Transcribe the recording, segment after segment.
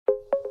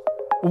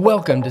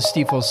Welcome to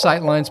Stifel's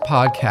Sightlines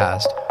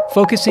podcast,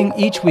 focusing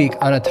each week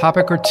on a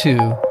topic or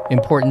two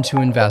important to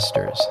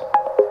investors.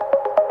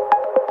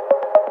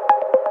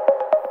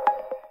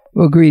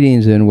 Well,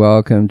 greetings and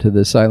welcome to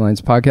the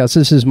Sightlines podcast.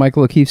 This is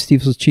Michael O'Keefe,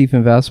 Stifel's Chief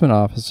Investment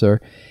Officer.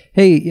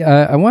 Hey,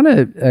 I want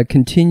to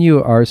continue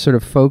our sort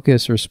of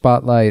focus or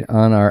spotlight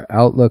on our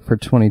outlook for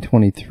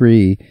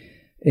 2023.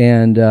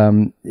 And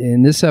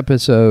in this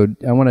episode,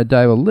 I want to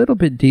dive a little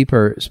bit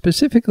deeper,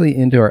 specifically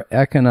into our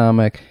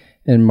economic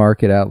and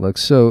market outlook.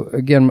 So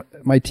again,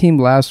 my team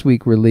last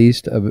week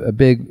released a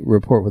big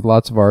report with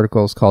lots of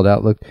articles called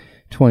Outlook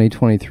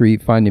 2023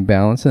 Finding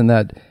Balance, and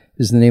that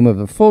is the name of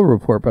the full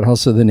report, but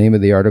also the name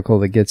of the article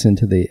that gets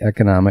into the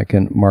economic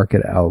and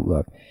market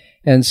outlook.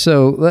 And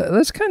so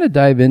let's kind of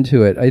dive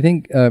into it. I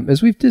think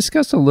as we've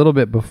discussed a little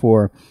bit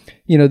before,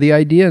 you know, the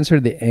idea and sort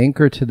of the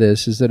anchor to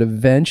this is that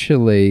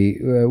eventually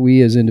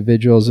we as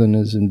individuals and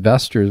as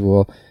investors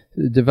will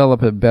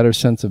develop a better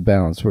sense of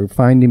balance. We're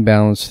finding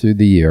balance through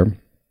the year.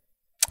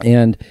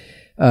 And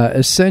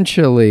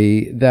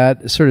essentially,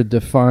 that sort of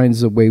defines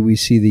the way we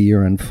see the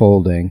year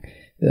unfolding.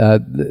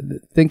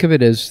 Think of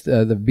it as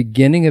the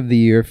beginning of the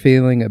year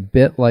feeling a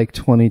bit like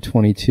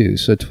 2022.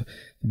 So the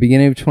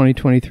beginning of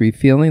 2023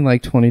 feeling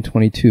like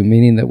 2022,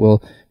 meaning that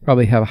we'll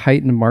probably have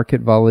heightened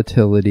market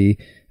volatility,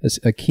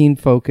 a keen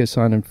focus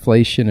on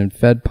inflation and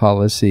Fed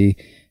policy,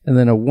 and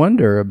then a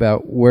wonder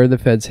about where the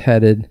Fed's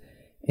headed,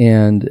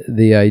 and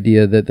the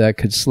idea that that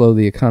could slow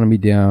the economy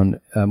down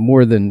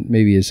more than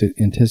maybe is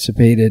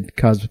anticipated,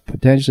 cause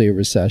potentially a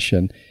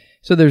recession.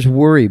 So there's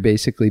worry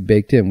basically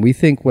baked in. We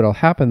think what'll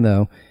happen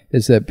though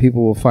is that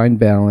people will find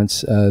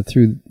balance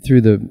through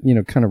the, you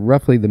know, kind of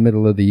roughly the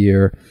middle of the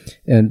year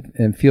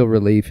and feel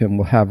relief, and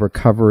we'll have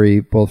recovery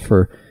both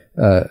for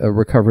a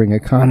recovering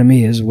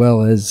economy as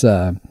well as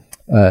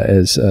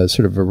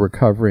sort of a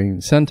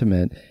recovering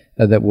sentiment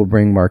that will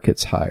bring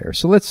markets higher.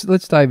 So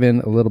let's dive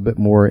in a little bit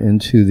more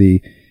into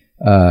the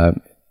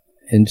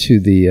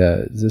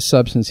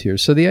substance here.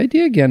 So the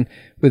idea again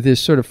with this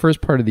sort of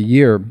first part of the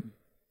year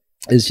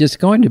is just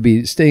going to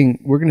be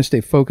we're going to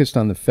stay focused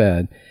on the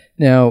Fed.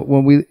 Now,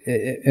 when we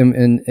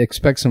and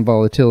expect some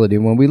volatility,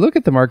 when we look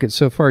at the market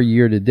so far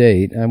year to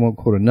date, I won't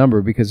quote a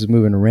number because it's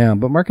moving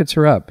around, but markets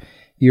are up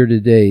year to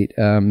date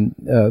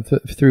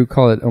through,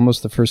 call it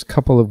almost the first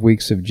couple of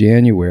weeks of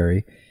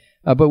January.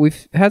 But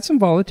we've had some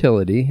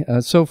volatility.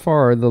 So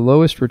far, the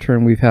lowest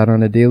return we've had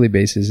on a daily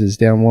basis is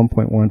down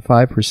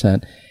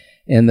 1.15%,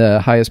 and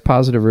the highest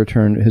positive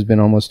return has been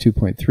almost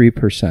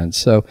 2.3%.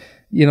 So,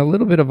 you know, a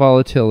little bit of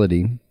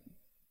volatility.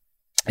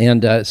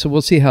 And so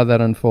we'll see how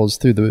that unfolds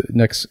through the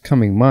next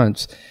coming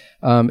months.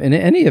 In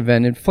any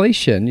event,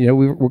 inflation, you know,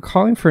 we're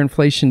calling for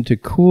inflation to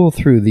cool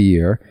through the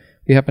year.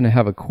 We happen to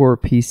have a core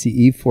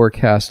PCE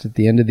forecast at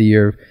the end of the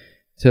year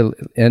to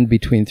end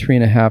between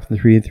 3.5%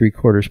 and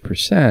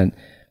 3.75%.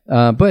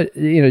 But,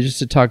 you know, just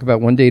to talk about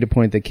one data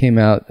point that came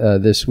out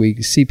this week,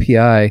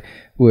 CPI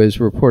was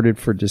reported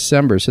for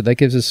December. So that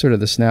gives us sort of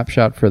the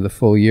snapshot for the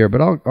full year.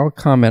 But I'll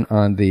comment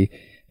on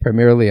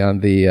primarily on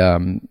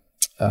the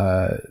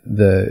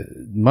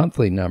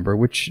monthly number,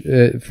 which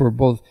for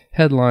both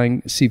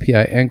headline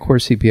CPI and core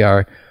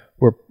CPI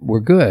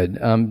were good.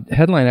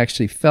 Headline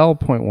actually fell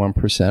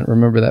 0.1%.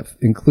 Remember, that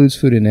includes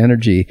food and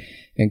energy.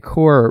 And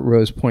core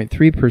rose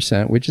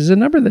 0.3%, which is a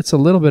number that's a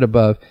little bit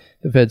above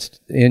the Fed's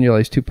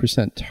annualized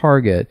 2%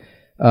 target,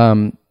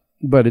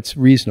 but it's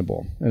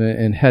reasonable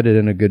and headed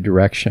in a good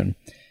direction.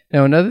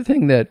 Now, another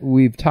thing that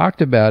we've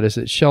talked about is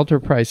that shelter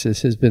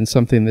prices has been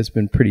something that's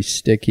been pretty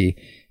sticky,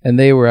 and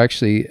they were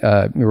actually,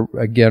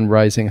 again,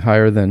 rising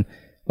higher than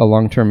a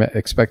long-term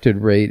expected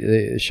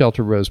rate.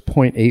 Shelter rose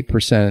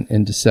 0.8%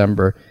 in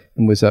December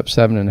and was up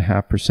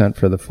 7.5%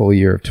 for the full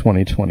year of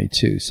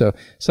 2022. So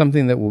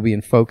something that will be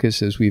in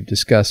focus, as we've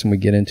discussed and we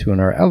get into in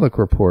our Outlook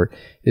report,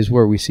 is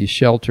where we see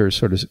shelter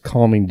sort of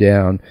calming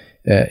down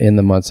in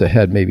the months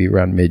ahead, maybe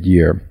around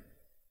mid-year.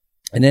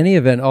 In any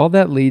event, all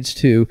that leads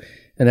to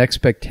an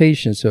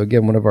expectation. So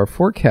again, one of our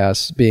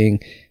forecasts being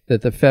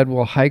that the Fed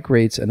will hike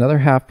rates another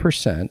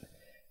 0.5%.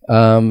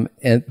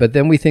 But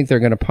then we think they're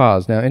going to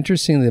pause. Now,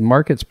 interestingly, the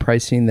market's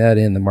pricing that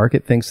in. The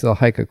market thinks they'll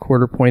hike a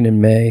 0.25 point in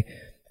May,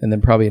 and then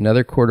probably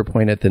another 0.25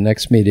 point at the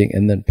next meeting,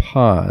 and then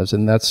pause.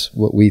 And that's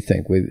what we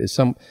think.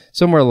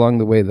 Somewhere along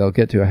the way, they'll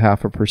get to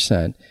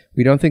 0.5%.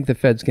 We don't think the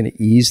Fed's going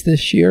to ease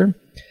this year.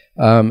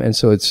 And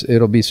so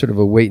it'll be sort of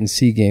a wait and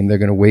see game. They're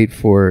going to wait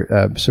for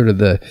sort of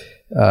the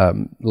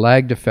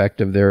lagged effect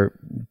of their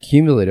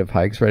cumulative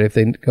hikes, right? If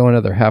they go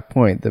another 0.5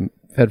 point, the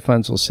Fed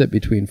funds will sit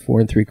between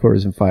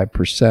 4.75% and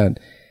 5%.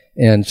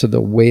 And so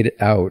they'll wait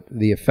out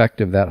the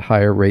effect of that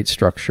higher rate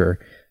structure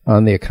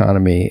on the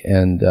economy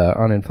and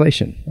on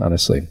inflation,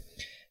 honestly.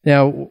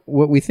 Now,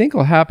 what we think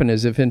will happen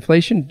is if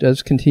inflation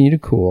does continue to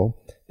cool,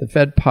 the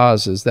Fed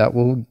pauses, that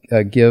will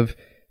give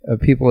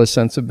people a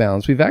sense of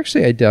balance. We've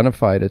actually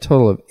identified a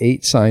total of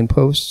 8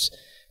 signposts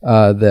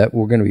that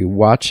we're going to be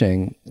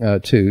watching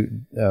to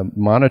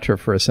monitor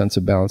for a sense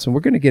of balance. And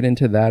we're going to get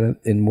into that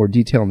in more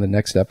detail in the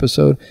next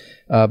episode.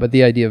 But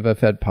the idea of a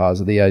Fed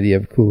pause, the idea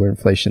of cooler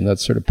inflation,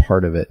 that's sort of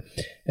part of it.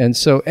 And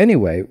so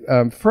anyway,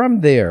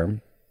 from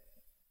there,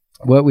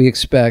 what we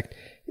expect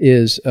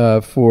is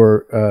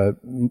for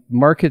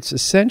markets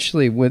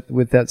essentially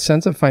with that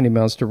sense of finding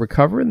balance to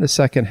recover in the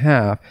second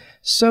half,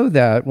 so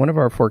that one of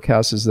our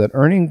forecasts is that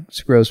earnings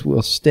growth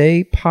will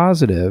stay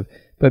positive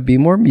but be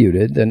more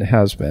muted than it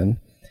has been,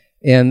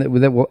 and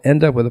that will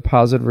end up with a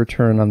positive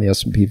return on the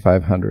S&P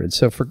 500.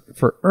 So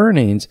for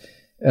earnings,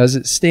 as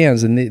it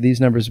stands, and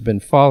these numbers have been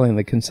falling,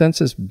 the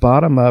consensus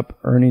bottom-up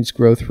earnings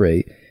growth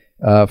rate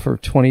for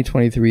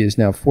 2023 is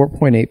now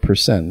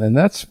 4.8%, and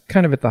that's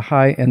kind of at the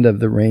high end of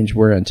the range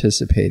we're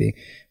anticipating.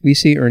 We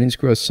see earnings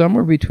growth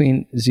somewhere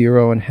between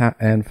 0 and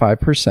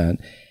 5%,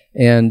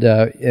 and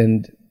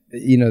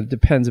it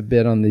depends a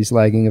bit on these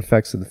lagging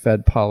effects of the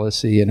Fed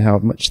policy and how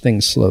much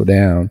things slow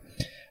down.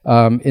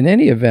 In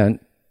any event,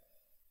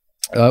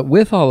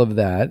 with all of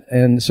that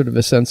and sort of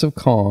a sense of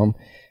calm,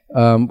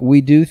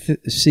 we do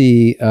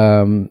see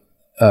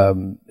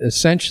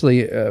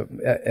essentially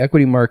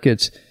equity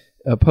markets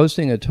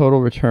posting a total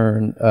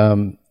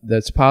return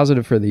that's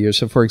positive for the year.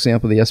 So, for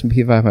example, the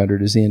S&P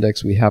 500 is the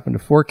index we happen to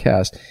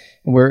forecast,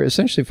 and we're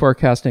essentially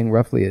forecasting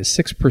roughly a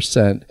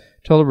 6%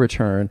 total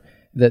return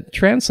that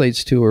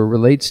translates to or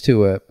relates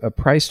to a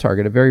price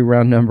target, a very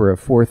round number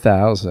of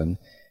 4,000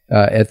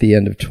 at the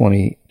end of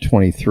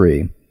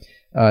 2023.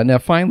 Now,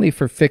 finally,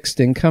 for fixed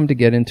income, to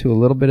get into a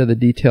little bit of the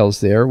details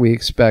there, we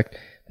expect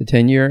the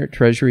 10-year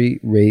Treasury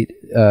rate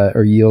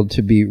or yield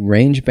to be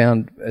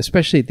range-bound,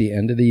 especially at the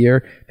end of the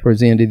year. Towards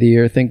the end of the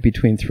year, think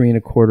between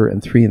 3.25%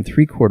 and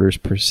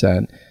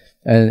 3.75%,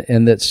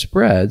 and that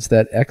spreads,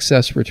 that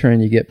excess return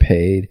you get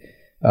paid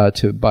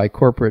to buy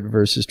corporate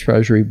versus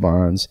Treasury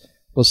bonds,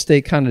 will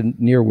stay kind of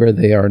near where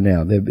they are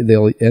now.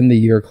 They'll end the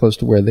year close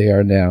to where they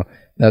are now.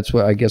 That's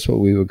what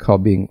we would call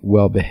being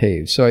well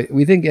behaved. So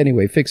we think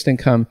anyway, fixed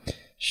income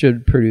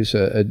should produce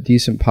a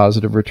decent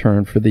positive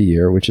return for the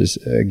year, which is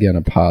again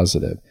a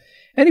positive.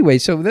 Anyway,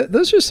 so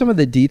those are some of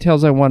the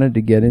details I wanted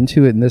to get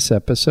into in this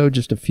episode.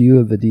 Just a few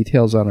of the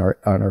details on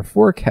our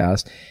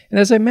forecast. And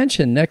as I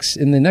mentioned,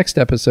 in the next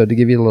episode, to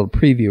give you a little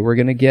preview, we're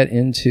going to get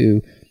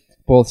into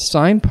both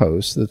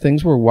signposts, the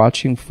things we're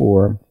watching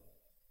for,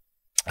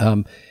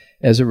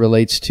 as it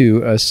relates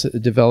to us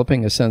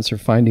developing a sense of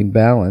finding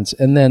balance.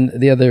 And then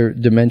the other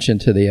dimension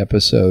to the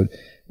episode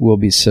will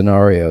be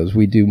scenarios.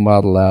 We do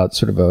model out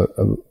sort of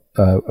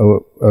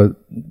a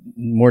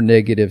more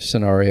negative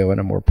scenario and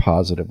a more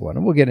positive one.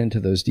 And we'll get into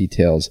those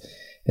details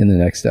in the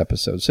next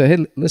episode. So,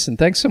 hey, listen,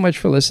 thanks so much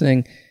for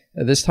listening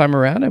this time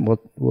around, and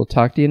we'll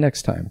talk to you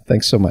next time.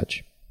 Thanks so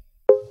much.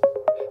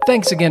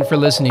 Thanks again for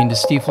listening to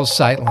Stifel's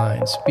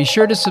Sightlines. Be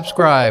sure to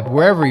subscribe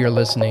wherever you're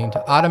listening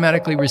to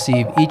automatically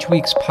receive each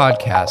week's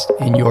podcast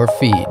in your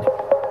feed.